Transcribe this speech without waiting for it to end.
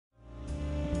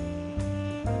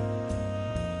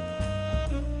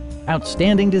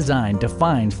outstanding design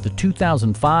defines the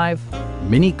 2005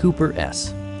 Mini Cooper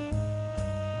S.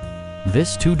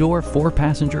 This two-door,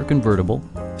 four-passenger convertible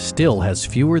still has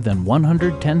fewer than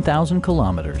 110,000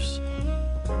 kilometers.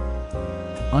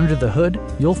 Under the hood,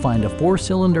 you'll find a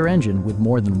four-cylinder engine with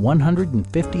more than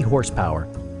 150 horsepower,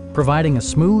 providing a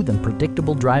smooth and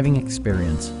predictable driving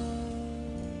experience.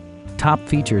 Top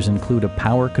features include a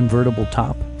power convertible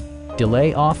top,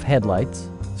 delay-off headlights,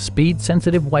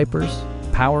 speed-sensitive wipers,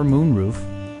 power moonroof,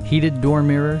 heated door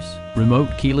mirrors, remote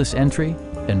keyless entry,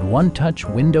 and one-touch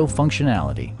window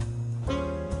functionality.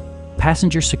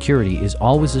 Passenger security is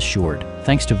always assured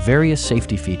thanks to various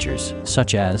safety features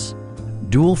such as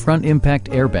dual front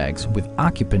impact airbags with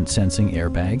occupant sensing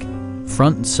airbag,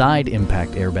 front and side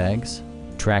impact airbags,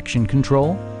 traction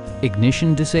control,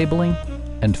 ignition disabling,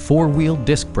 and four-wheel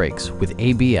disc brakes with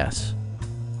ABS.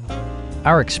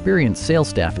 Our experienced sales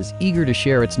staff is eager to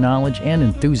share its knowledge and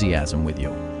enthusiasm with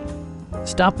you.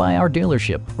 Stop by our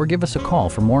dealership or give us a call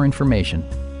for more information.